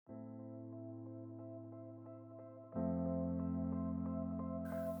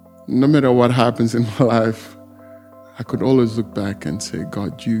No matter what happens in my life, I could always look back and say,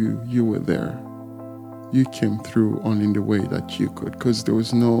 God, you were there. You came through only in the way that you could, because there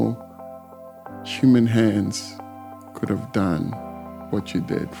was no human hands could have done what you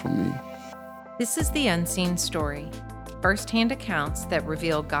did for me. This is The Unseen Story, first-hand accounts that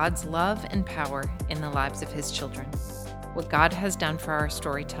reveal God's love and power in the lives of His children. What God has done for our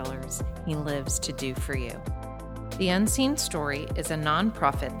storytellers, He lives to do for you. The Unseen Story is a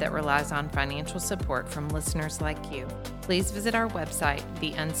nonprofit that relies on financial support from listeners like you. Please visit our website,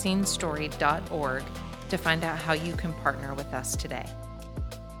 theunseenstory.org, to find out how you can partner with us today.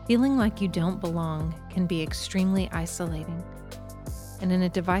 Feeling like you don't belong can be extremely isolating. And in a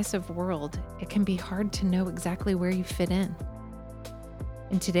divisive world, it can be hard to know exactly where you fit in.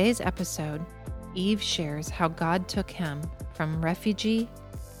 In today's episode, Yves shares how God took him from refugee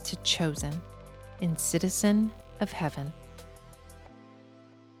to chosen in citizen of heaven.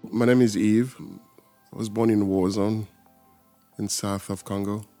 My name is Yves. I was born in a war zone in south of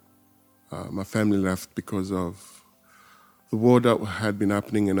Congo. My family left because of the war that had been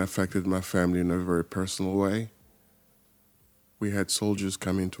happening and affected my family in a very personal way. We had soldiers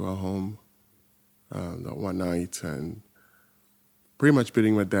come into our home that one night and pretty much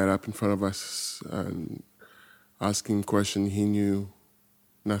beating my dad up in front of us and asking questions he knew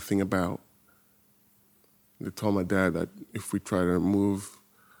nothing about. They told my dad that if we try to move,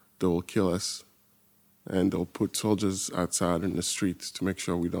 they will kill us, and they'll put soldiers outside in the streets to make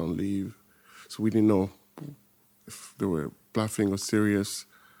sure we don't leave. So we didn't know if they were bluffing or serious.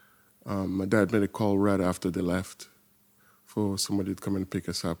 My dad made a call right after they left for somebody to come and pick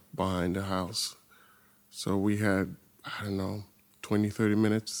us up behind the house. So we had, 20, 30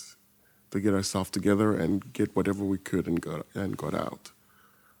 minutes to get ourselves together and get whatever we could and got out.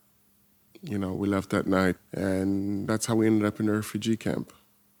 We left that night, and that's how we ended up in a refugee camp.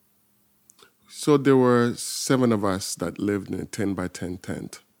 So there were 7 of us that lived in a 10 by 10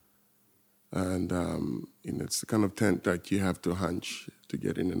 tent. And it's the kind of tent that you have to hunch to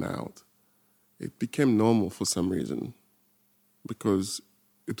get in and out. It became normal for some reason, because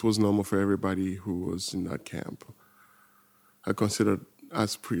it was normal for everybody who was in that camp. I considered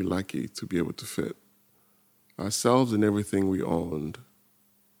us pretty lucky to be able to fit ourselves and everything we owned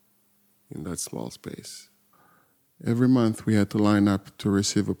in that small space. Every month we had to line up to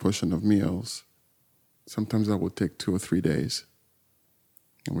receive a portion of meals. Sometimes that would take 2 or 3 days.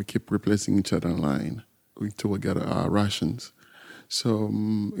 And we keep replacing each other in line until we get our rations. So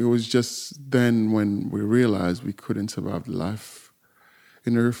it was just then when we realized we couldn't survive life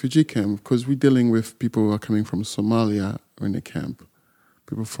in a refugee camp, because we're dealing with people who are coming from Somalia in the camp,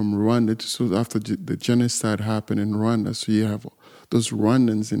 people from Rwanda. So after the genocide happened in Rwanda, so you have those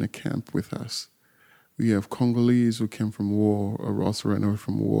Rwandans in a camp with us. We have Congolese who came from war or also ran away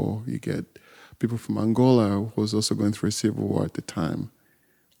from war. You get people from Angola who was also going through a civil war at the time,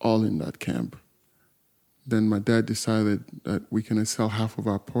 all in that camp. Then my dad decided that we can sell half of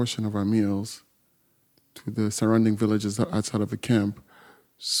our portion of our meals to the surrounding villages outside of the camp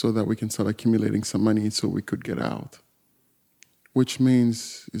so that we can start accumulating some money so we could get out. Which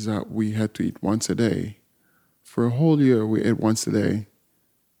means is that we had to eat once a day. For a whole year, we ate once a day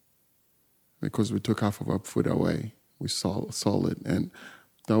because we took half of our food away. We sold it. And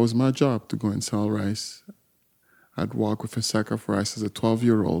that was my job, to go and sell rice. I'd walk with a sack of rice as a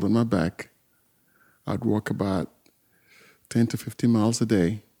 12-year-old on my back. I'd walk about 10 to 15 miles a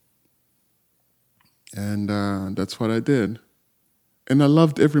day. And that's what I did. And I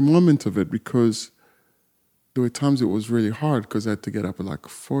loved every moment of it, because there were times it was really hard because I had to get up at like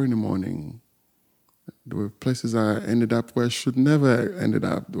 4 a.m. There were places I ended up where I should never ended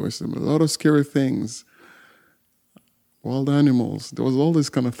up. There were a lot of scary things, wild animals. There was all these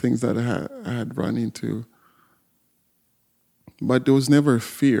kind of things that I had run into. But there was never a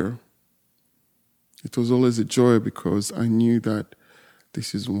fear. It was always a joy, because I knew that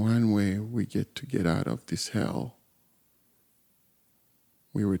this is one way we get out of this hell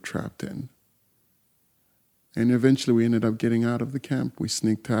we were trapped in. And eventually we ended up getting out of the camp. We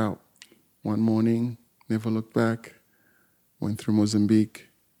sneaked out one morning, never looked back, went through Mozambique,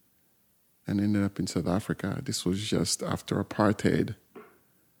 and ended up in South Africa. This was just after apartheid.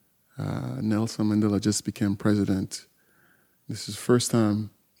 Nelson Mandela just became president. This is first time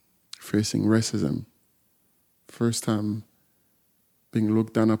facing racism. First time being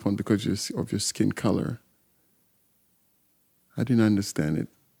looked down upon because of your skin color. I didn't understand it.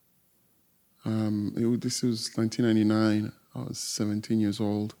 This was 1999. I was 17 years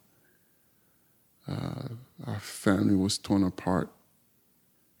old. Our family was torn apart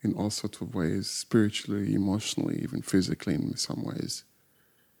in all sorts of ways, spiritually, emotionally, even physically in some ways.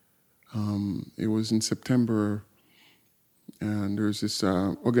 It was in September, and there's this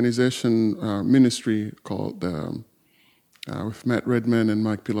organization, ministry called, with Matt Redman and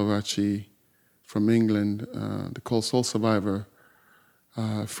Mike Pilovacci from England, they call Soul Survivor.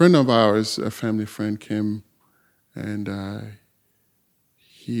 A friend of ours, a family friend, came and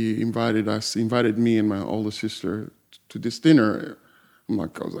he invited me and my older sister to this dinner. I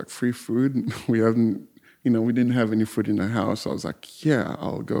was like, free food? We didn't have any food in the house. I was like, yeah,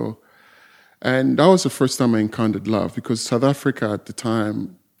 I'll go. And that was the first time I encountered love, because South Africa at the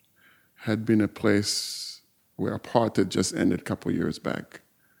time had been a place where apartheid just ended a couple of years back.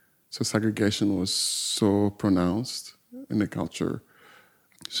 So segregation was so pronounced in the culture.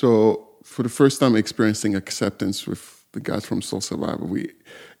 So for the first time experiencing acceptance with the guys from Soul Survivor, we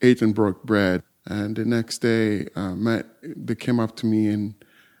ate and broke bread. And the next day, they came up to me and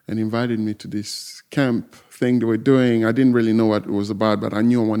invited me to this camp thing they were doing. I didn't really know what it was about, but I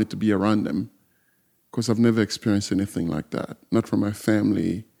knew I wanted to be around them because I've never experienced anything like that. Not from my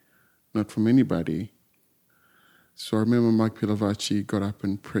family, not from anybody. So I remember Mike Pilovacci got up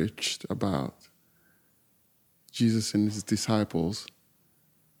and preached about Jesus and his disciples.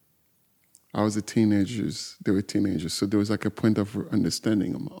 I was they were teenagers, so there was like a point of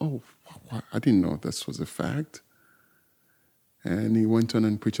understanding. I'm like, oh, I didn't know this was a fact. And he went on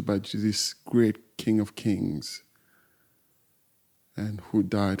and preached about this great King of Kings and who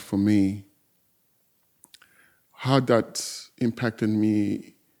died for me. How that impacted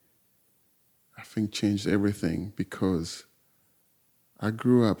me, I think, changed everything, because I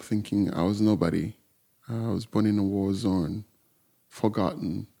grew up thinking I was nobody. I was born in a war zone,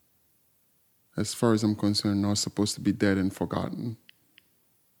 forgotten. As far as I'm concerned, I was supposed to be dead and forgotten.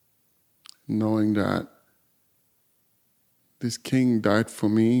 Knowing that this king died for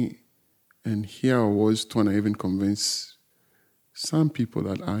me, and here I was trying to even convince some people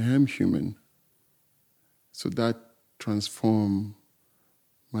that I am human. So that transformed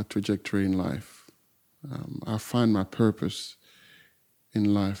my trajectory in life. I found my purpose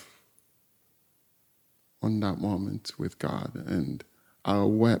in life on that moment with God, and I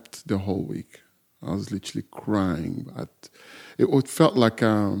wept the whole week. I was literally crying, but it felt like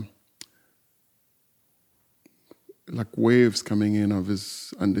waves coming in of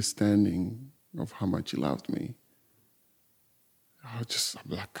his understanding of how much he loved me. I'm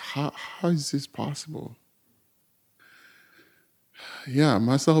like, how is this possible? Yeah,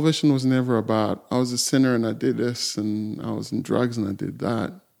 my salvation was never about, I was a sinner and I did this, and I was in drugs and I did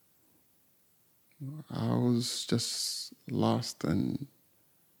that. I was just lost, and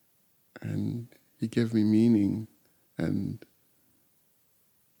he gave me meaning and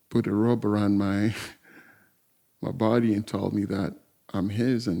put a robe around my body and told me that I'm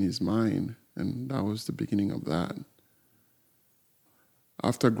his and he's mine. And that was the beginning of that.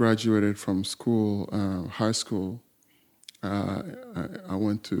 After I graduated from school, high school, I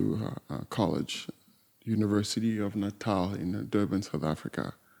went to college, University of Natal in Durban, South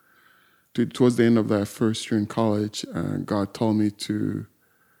Africa. Towards the end of that first year in college, God told me to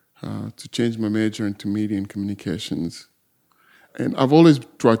change my major into media and communications. And I've always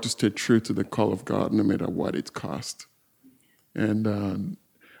tried to stay true to the call of God, no matter what it cost. And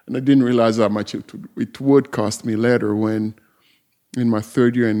I didn't realize how much it would cost me later when, in my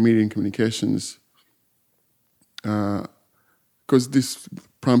third year in media and communications, because this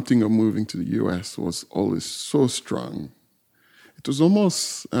prompting of moving to the U.S. was always so strong. It was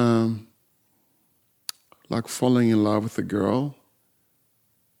almost like falling in love with a girl.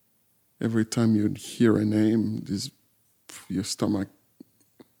 Every time you'd hear a name, your stomach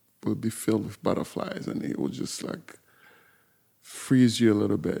would be filled with butterflies, and it would just like freeze you a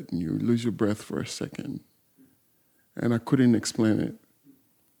little bit, and you lose your breath for a second. And I couldn't explain it.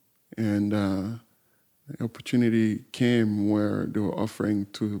 And the opportunity came where they were offering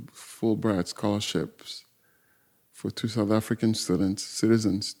 2 Fulbright scholarships for 2 South African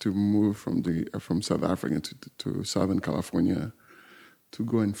citizens, to move from South Africa to Southern California to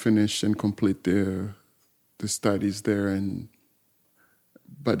go and finish and complete the studies there.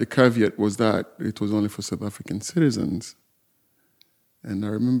 But the caveat was that it was only for South African citizens. And I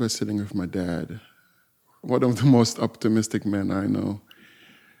remember sitting with my dad, one of the most optimistic men I know.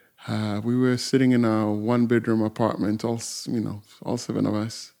 We were sitting in our 1-bedroom apartment, all 7 of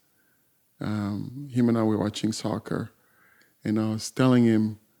us. Him and I were watching soccer, and I was telling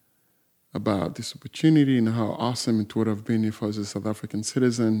him about this opportunity and how awesome it would have been if I was a South African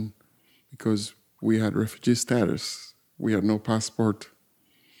citizen, because we had refugee status. We had no passport.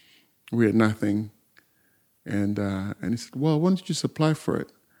 We had nothing. And he said, well, why don't you just apply for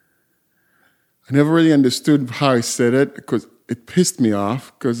it? I never really understood how he said it, because it pissed me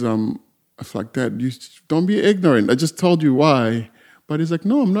off because I was like, Dad, you don't be ignorant. I just told you why. But he's like,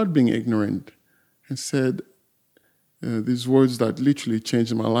 no, I'm not being ignorant. And said these words that literally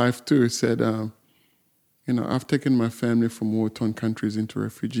changed my life too. He said, I've taken my family from war-torn countries into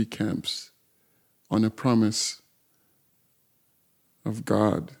refugee camps on a promise of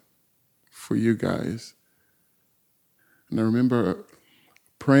God for you guys. And I remember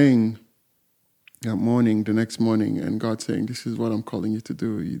praying the next morning, and God saying, this is what I'm calling you to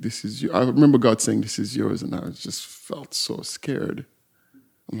do. This is you. I remember God saying, this is yours, and I just felt so scared.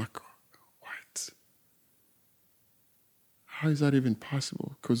 I'm like, what? How is that even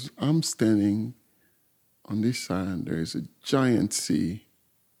possible? Because I'm standing on this side, and there's a giant sea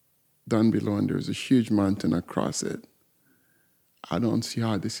down below, and there's a huge mountain across it. I don't see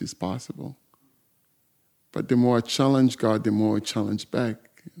how this is possible. But the more I challenge God, the more I challenge back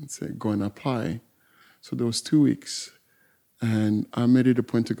and say, go and apply. So there was 2 weeks, and I made it a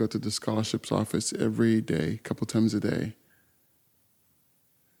point to go to the scholarships office every day, a couple times a day,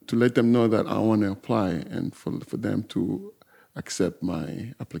 to let them know that I want to apply and for them to accept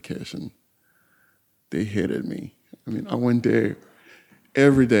my application. They hated me. I mean, I went there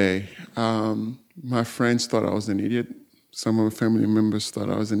every day. My friends thought I was an idiot. Some of my family members thought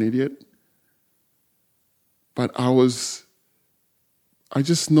I was an idiot. But I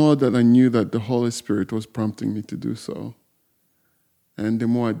just know that I knew that the Holy Spirit was prompting me to do so. And the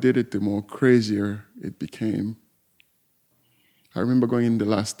more I did it, the more crazier it became. I remember going in the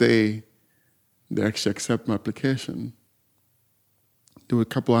last day, they actually accept my application. There were a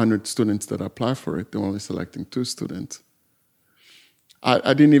couple hundred students that applied for it. They were only selecting 2 students.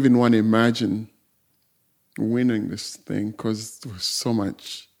 I didn't even want to imagine winning this thing because there was so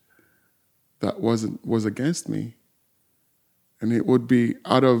much that was against me. And it wouldn't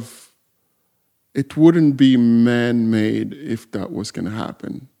be man-made if that was going to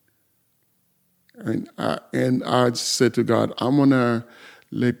happen. And I just said to God, I'm going to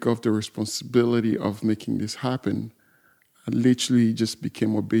let go of the responsibility of making this happen. I literally just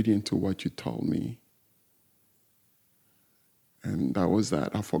became obedient to what you told me. And that was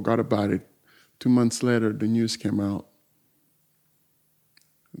that. I forgot about it. 2 months later, the news came out.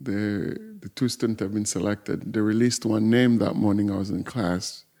 The 2 students have been selected. They released one name that morning I was in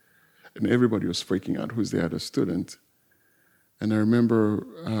class, and everybody was freaking out who's the other student. And I remember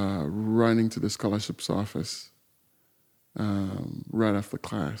running to the scholarships office right after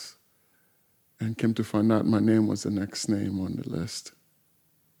class, and came to find out my name was the next name on the list.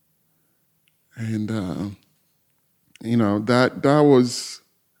 And that was.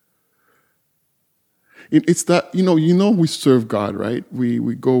 It's that we serve God, right?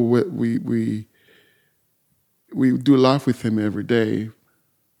 We go we do life with Him every day,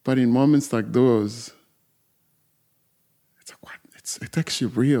 but in moments like those, it's like, what? It's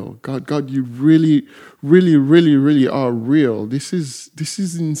actually real. God, you really, really, really, really are real. This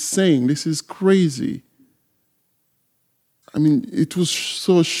is insane. This is crazy. I mean, it was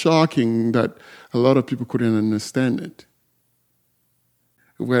so shocking that a lot of people couldn't understand it.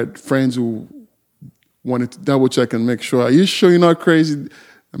 We had friends who wanted to double check and make sure, are you sure you're not crazy?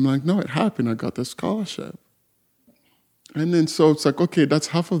 I'm like, no, it happened. I got the scholarship. And then so it's like, okay, that's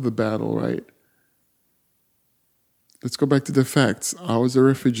half of the battle, right? Let's go back to the facts. I was a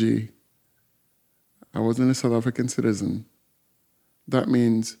refugee. I wasn't a South African citizen. That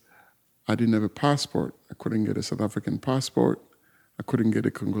means I didn't have a passport. I couldn't get a South African passport. I couldn't get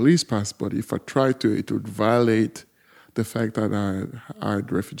a Congolese passport. If I tried to, it would violate the fact that I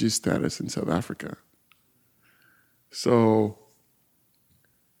had refugee status in South Africa. So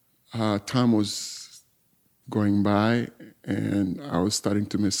time was going by, and I was starting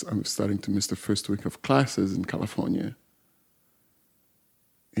to miss the first week of classes in California.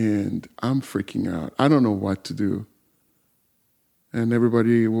 And I'm freaking out. I don't know what to do. And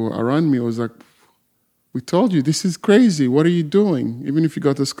everybody around me was like, we told you, this is crazy. What are you doing? Even if you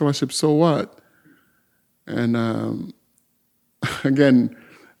got the scholarship, so what? And again,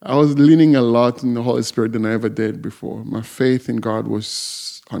 I was leaning a lot in the Holy Spirit than I ever did before. My faith in God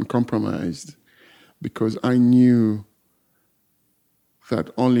was uncompromised because I knew that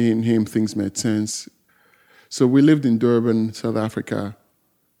only in Him things made sense. So we lived in Durban, South Africa.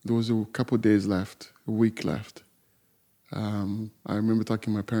 There was a couple of days left, a week left. I remember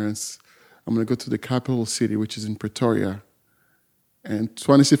talking to my parents, I'm going to go to the capital city, which is in Pretoria, and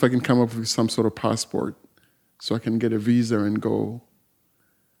trying to see if I can come up with some sort of passport so I can get a visa and go.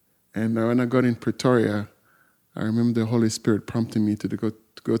 And when I got in Pretoria, I remember the Holy Spirit prompting me to go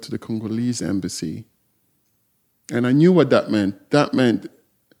to the Congolese embassy. And I knew what that meant. That meant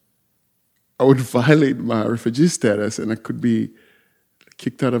I would violate my refugee status and I could be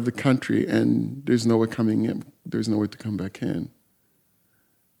kicked out of the country and there's no way coming in. There's no way to come back in.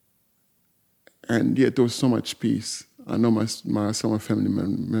 And yet there was so much peace. I know some of my family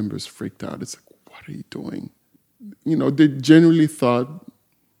members freaked out. It's like, what are you doing? They genuinely thought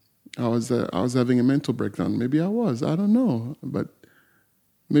I was having a mental breakdown. Maybe I was. I don't know. But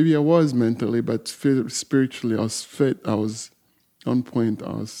maybe I was mentally, but spiritually I was fit. I was on point.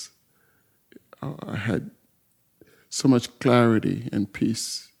 I had so much clarity and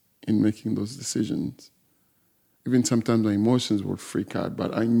peace in making those decisions. Even sometimes my emotions would freak out,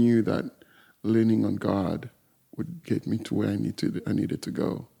 but I knew that leaning on God would get me to where I needed to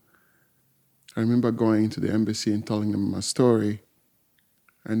go. I remember going to the embassy and telling them my story,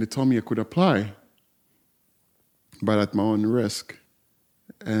 and they told me I could apply, but at my own risk.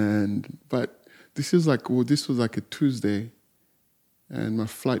 But this was like a Tuesday, and my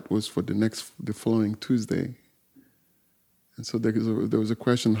flight was for the following Tuesday. And so there was a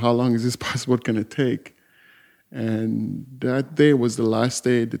question: how long is this passport going to take? And that day was the last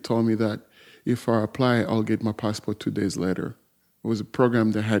day. They told me that if I apply, I'll get my passport 2 days later. It was a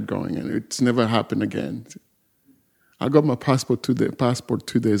program they had going, and it's never happened again. I got my passport 2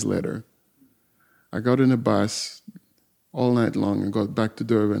 days later. I got in a bus all night long and got back to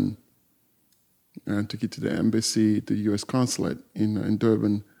Durban and took it to the embassy, the U.S. consulate in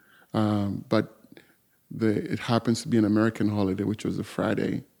Durban. But it happens to be an American holiday, which was a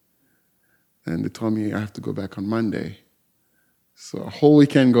Friday. And they told me I have to go back on Monday. So a whole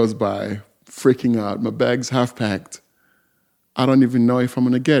weekend goes by, freaking out. My bag's half packed. I don't even know if I'm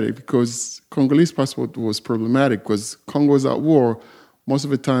going to get it because Congolese passport was problematic because Congo's at war. Most of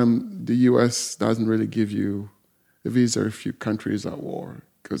the time, the U.S. doesn't really give you a visa if your country is at war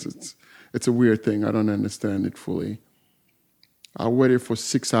because it's a weird thing. I don't understand it fully. I waited for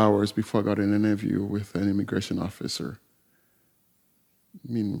 6 hours before I got an interview with an immigration officer.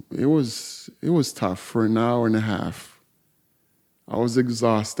 I mean, it was tough for an hour and a half. I was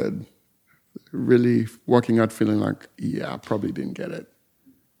exhausted, really walking out feeling like, I probably didn't get it.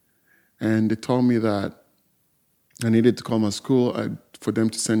 And they told me that I needed to call my school for them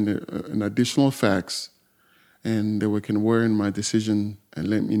to send an additional fax, and they can weigh in my decision and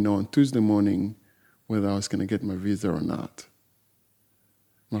let me know on Tuesday morning whether I was going to get my visa or not.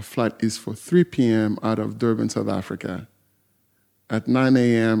 My flight is for 3 p.m. out of Durban, South Africa. At 9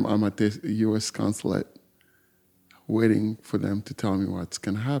 a.m., I'm at the U.S. consulate waiting for them to tell me what's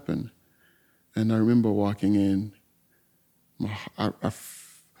going to happen. And I remember walking in.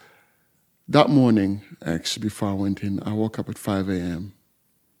 That morning, actually, before I went in, I woke up at 5 a.m.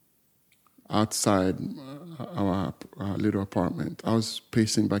 outside our little apartment. I was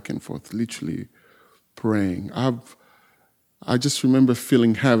pacing back and forth, literally praying. I just remember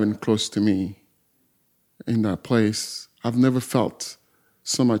feeling heaven close to me in that place. I've never felt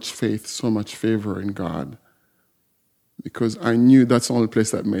so much faith, so much favor in God because I knew that's the only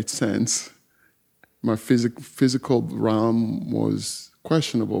place that made sense. My physical realm was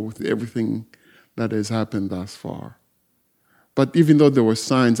questionable with everything that has happened thus far. But even though there were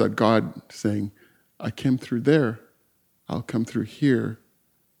signs that God saying, I came through there, I'll come through here.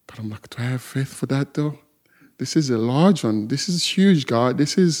 But I'm like, do I have faith for that though? This is a large one. This is huge, God.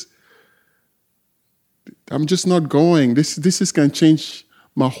 I'm just not going. This is going to change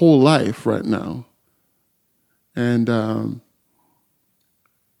my whole life right now. And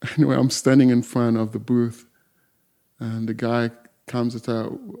anyway, I'm standing in front of the booth, and the guy comes and says,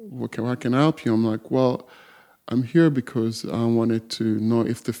 "How can I help you?" I'm like, "Well, I'm here because I wanted to know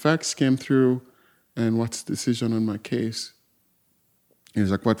if the facts came through and what's the decision on my case." He was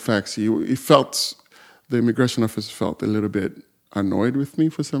like, "What facts?" The immigration officer felt a little bit annoyed with me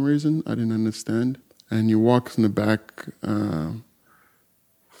for some reason. I didn't understand. And he walked in the back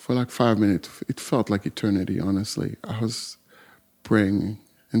for like 5 minutes. It felt like eternity, honestly. I was praying,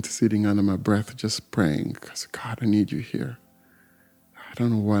 interceding under my breath, just praying, because God, I need you here. I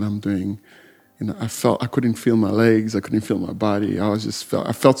don't know what I'm doing. I couldn't feel my legs, I couldn't feel my body.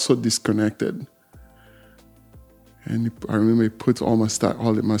 I felt so disconnected. And I remember he put all my stuff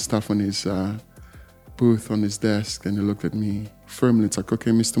on his booth, on his desk, and he looked at me firmly. It's like, "Okay,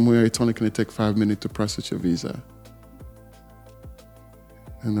 Mr. Muya, it's only going to take 5 minutes to process your visa."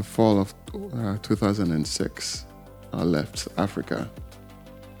 In the fall of 2006, I left Africa.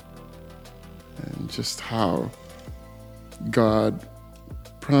 And just how God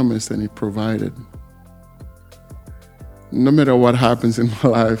promised and He provided. No matter what happens in my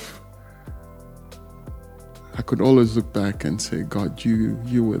life, I could always look back and say, God,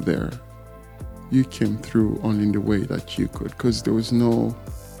 you were there. You came through only in the way that you could, because there was no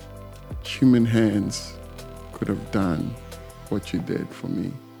human hands could have done what you did for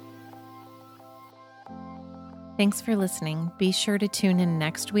me. Thanks for listening. Be sure to tune in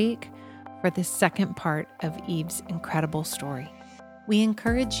next week for the second part of Yves' incredible story. We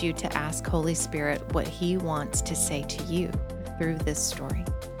encourage you to ask Holy Spirit what He wants to say to you through this story.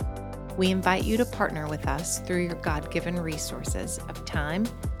 We invite you to partner with us through your God-given resources of time,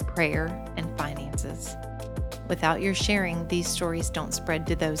 prayer, and finances. Without your sharing, these stories don't spread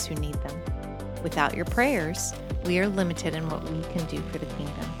to those who need them. Without your prayers, we are limited in what we can do for the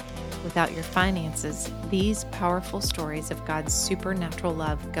kingdom. Without your finances, these powerful stories of God's supernatural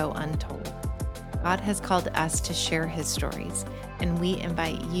love go untold. God has called us to share His stories, and we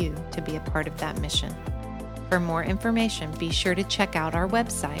invite you to be a part of that mission. For more information, be sure to check out our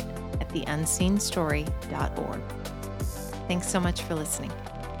website at theunseenstory.org. Thanks so much for listening.